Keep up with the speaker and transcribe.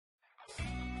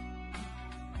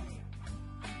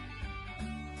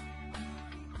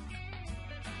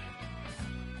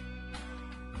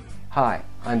Hi,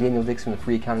 I'm Daniel Dixon with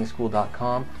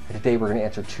FreeAccountingSchool.com, and today we're going to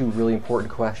answer two really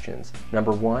important questions.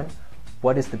 Number one,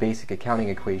 what is the basic accounting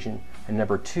equation? And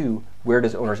number two, where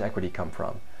does owner's equity come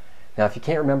from? Now, if you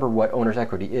can't remember what owner's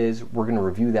equity is, we're going to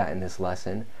review that in this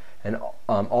lesson. And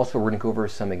also we're going to go over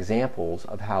some examples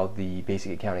of how the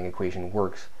basic accounting equation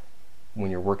works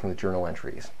when you're working with journal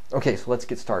entries. Okay, so let's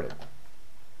get started.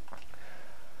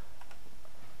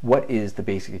 What is the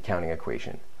basic accounting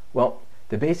equation? Well,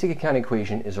 the basic accounting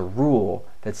equation is a rule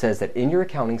that says that in your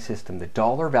accounting system, the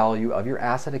dollar value of your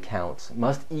asset accounts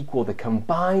must equal the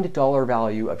combined dollar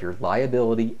value of your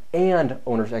liability and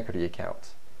owner's equity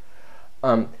accounts.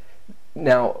 Now,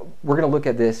 we're going to look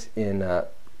at this in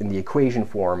the equation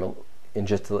form in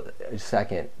just a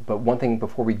second, but one thing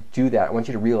before we do that, I want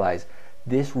you to realize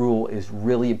this rule is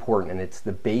really important and it's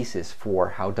the basis for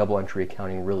how double entry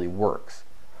accounting really works.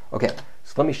 Okay,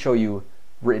 so let me show you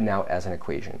written out as an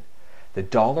equation. The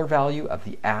dollar value of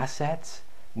the assets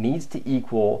needs to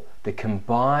equal the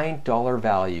combined dollar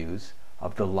values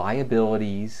of the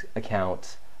liabilities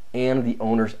accounts and the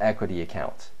owner's equity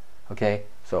accounts. Okay,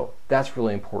 so that's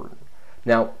really important.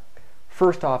 Now,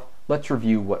 first off, let's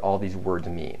review what all these words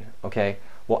mean. Okay,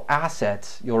 well,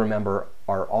 assets, you'll remember,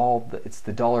 are it's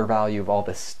the dollar value of all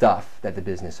the stuff that the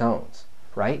business owns,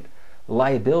 right?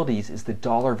 Liabilities is the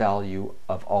dollar value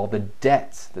of all the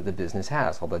debts that the business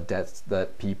has, all the debts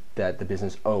that the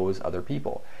business owes other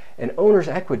people. And owner's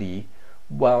equity,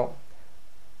 well,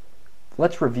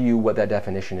 let's review what that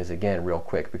definition is again real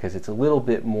quick because it's a little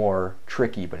bit more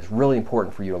tricky, but it's really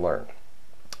important for you to learn.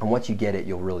 And once you get it,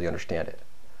 you'll really understand it.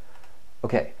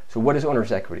 Okay, so what is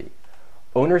owner's equity?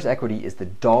 Owner's equity is the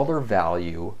dollar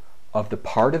value of the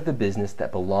part of the business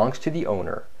that belongs to the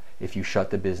owner if you shut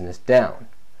the business down.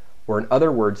 Or in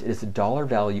other words, it is the dollar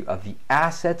value of the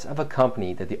assets of a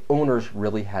company that the owners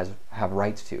really have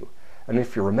rights to. And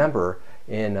if you remember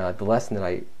in the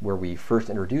lesson where we first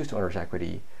introduced owner's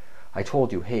equity, I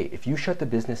told you, hey, if you shut the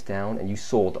business down and you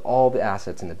sold all the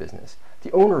assets in the business,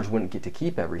 the owners wouldn't get to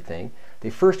keep everything.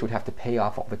 They first would have to pay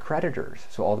off all the creditors,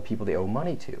 so all the people they owe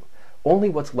money to. Only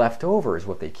what's left over is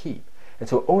what they keep. And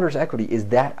so owner's equity is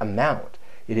that amount.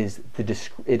 It is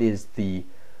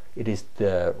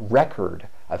the record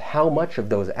of how much of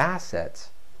those assets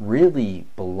really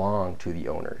belong to the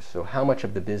owners. So how much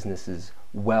of the business's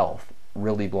wealth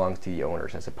really belongs to the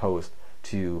owners as opposed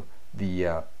to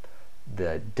the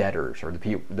debtors or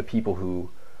the people who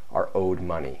are owed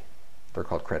money. They're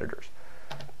called creditors.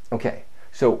 Okay,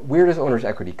 so where does owner's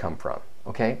equity come from?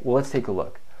 Okay, well, let's take a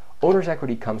look. Owner's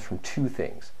equity comes from two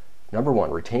things. Number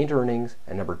one, retained earnings,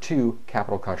 and number two,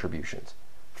 capital contributions.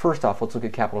 First off, let's look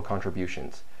at capital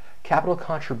contributions. Capital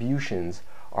contributions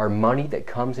are money that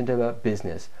comes into a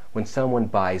business when someone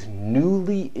buys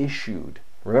newly issued,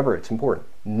 remember it's important,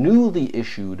 newly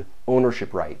issued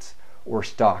ownership rights or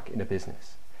stock in a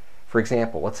business. For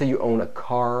example, let's say you own a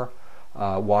car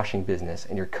washing business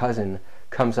and your cousin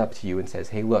comes up to you and says,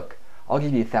 hey, look, I'll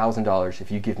give you $1,000 if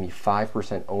you give me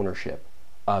 5% ownership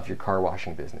of your car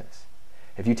washing business.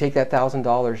 If you take that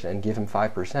 $1,000 and give him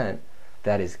 5%,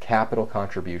 that is capital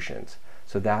contributions.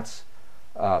 So that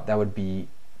would be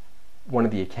one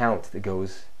of the accounts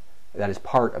that is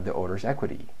part of the owner's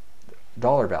equity,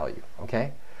 dollar value,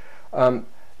 okay?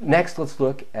 Next, let's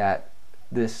look at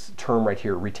this term right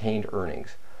here, retained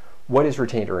earnings. What is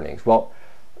retained earnings? Well,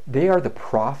 they are the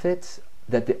profits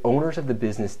that the owners of the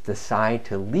business decide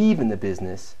to leave in the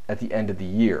business at the end of the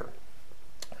year.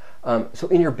 So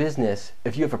in your business,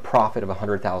 if you have a profit of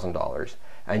 $100,000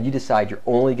 and you decide you're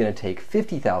only going to take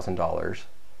 $50,000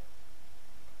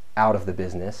 out of the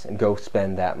business and go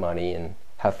spend that money and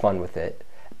have fun with it,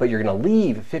 but you're going to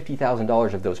leave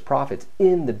 $50,000 of those profits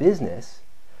in the business,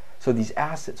 so those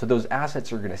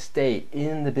assets are going to stay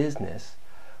in the business.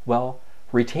 Well,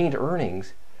 retained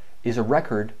earnings is a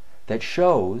record that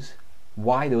shows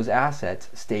why those assets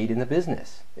stayed in the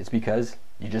business. It's because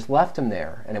you just left them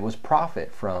there and it was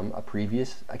profit from a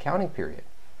previous accounting period.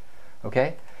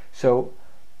 Okay, so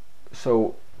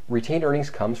retained earnings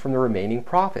comes from the remaining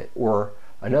profit, or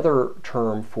another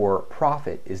term for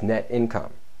profit is net income.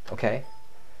 Okay,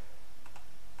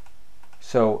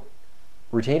 so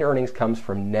retained earnings comes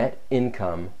from net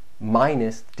income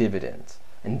minus dividends,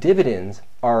 and dividends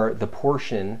are the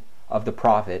portion of the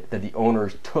profit that the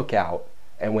owners took out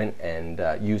and went and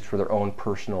used for their own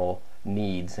personal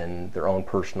needs and their own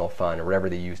personal fun or whatever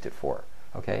they used it for.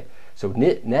 Okay, so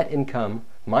net income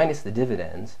minus the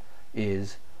dividends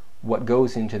is what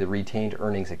goes into the retained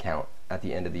earnings account at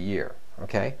the end of the year.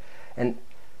 Okay, and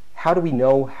how do we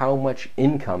know how much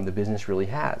income the business really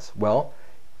has? Well,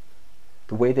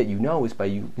 the way that you know is by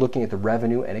you looking at the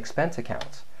revenue and expense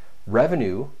accounts.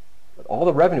 Revenue all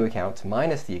the revenue accounts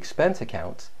minus the expense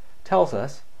accounts tells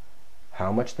us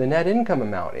how much the net income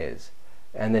amount is.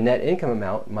 And the net income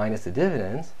amount minus the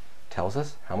dividends tells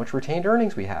us how much retained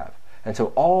earnings we have. And so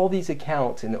all these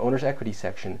accounts in the owner's equity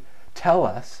section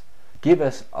give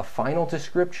us a final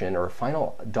description or a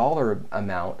final dollar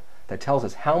amount that tells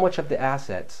us how much of the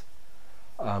assets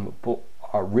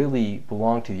really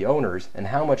belong to the owners and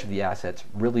how much of the assets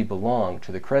really belong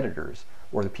to the creditors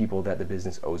or the people that the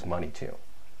business owes money to.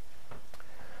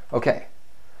 Okay,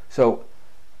 so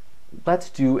let's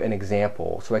do an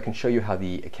example so I can show you how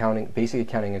the basic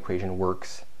accounting equation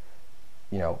works,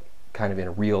 kind of in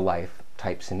a real life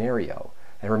type scenario.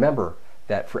 And remember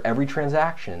that for every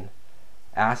transaction,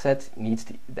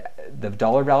 the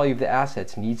dollar value of the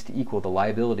assets needs to equal the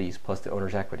liabilities plus the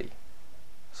owner's equity.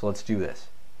 So let's do this.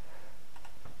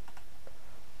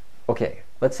 Okay,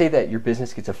 let's say that your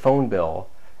business gets a phone bill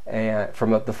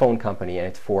from the phone company and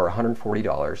it's for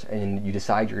 $140 and you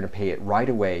decide you're going to pay it right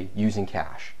away using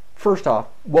cash. First off,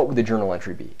 what would the journal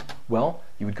entry be? Well,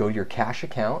 you would go to your cash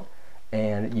account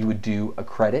and you would do a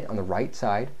credit on the right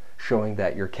side showing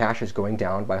that your cash is going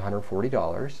down by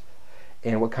 $140.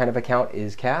 And what kind of account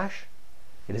is cash?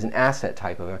 It is an asset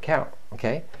type of account,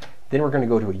 okay? Then we're going to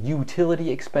go to a utility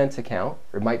expense account,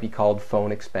 or it might be called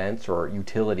phone expense or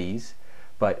utilities,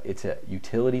 but it's a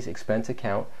utilities expense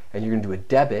account, and you're going to do a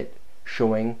debit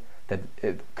showing that,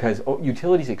 because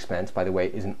utilities expense, by the way,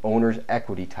 is an owner's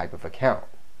equity type of account,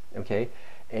 okay?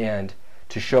 And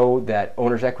to show that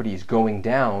owner's equity is going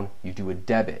down, you do a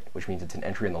debit, which means it's an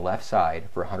entry on the left side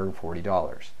for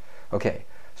 $140. Okay,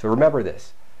 so remember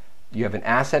this. You have an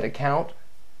asset account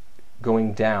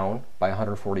going down by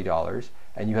 $140,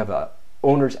 and you have a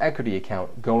owner's equity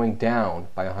account going down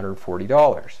by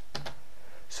 $140.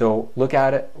 So look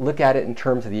at it in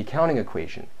terms of the accounting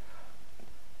equation.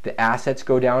 The assets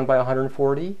go down by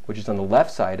 140, which is on the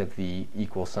left side of the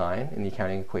equal sign in the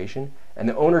accounting equation, and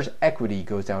the owner's equity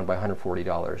goes down by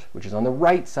 $140, which is on the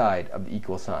right side of the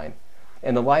equal sign.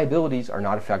 And the liabilities are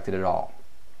not affected at all.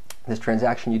 This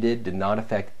transaction you did not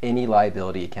affect any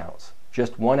liability accounts,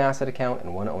 just one asset account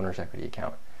and one owner's equity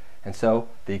account. And so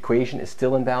the equation is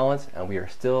still in balance and we are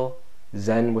still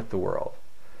zen with the world.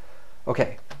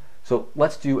 Okay, so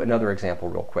let's do another example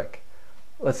real quick.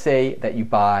 Let's say that you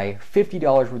buy $50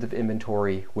 worth of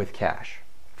inventory with cash.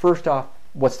 First off,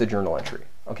 what's the journal entry?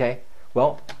 Okay,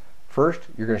 well, first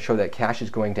you're going to show that cash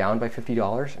is going down by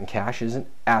 $50 and cash is an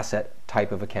asset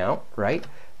type of account, right?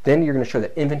 Then you're going to show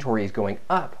that inventory is going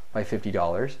up by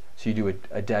 $50, so you do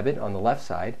a debit on the left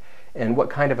side. And what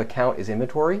kind of account is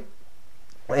inventory?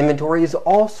 Inventory is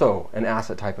also an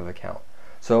asset type of account.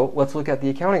 So let's look at the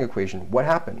accounting equation. What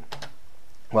happened?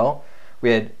 Well,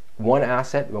 we had one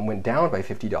asset that went down by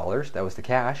 $50, that was the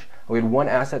cash. We had one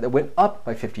asset that went up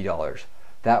by $50,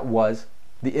 that was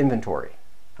the inventory.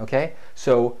 Okay,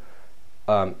 so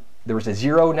there was a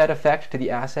zero net effect to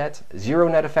the assets, zero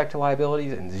net effect to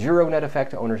liabilities, and zero net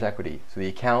effect to owner's equity. So the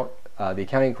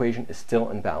accounting equation is still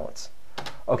in balance.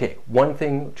 Okay, one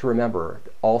thing to remember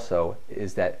also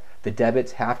is that the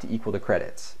debits have to equal the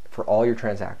credits for all your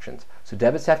transactions. So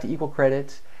debits have to equal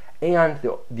credits, and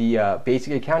the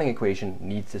basic accounting equation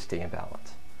needs to stay in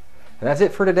balance. And that's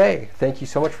it for today. Thank you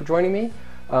so much for joining me.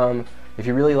 If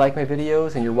you really like my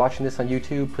videos and you're watching this on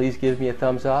YouTube, please give me a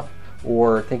thumbs up,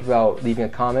 or think about leaving a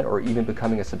comment or even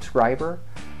becoming a subscriber.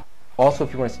 Also,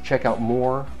 if you want to check out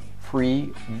more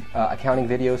free accounting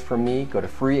videos from me, go to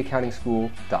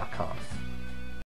freeaccountingschool.com.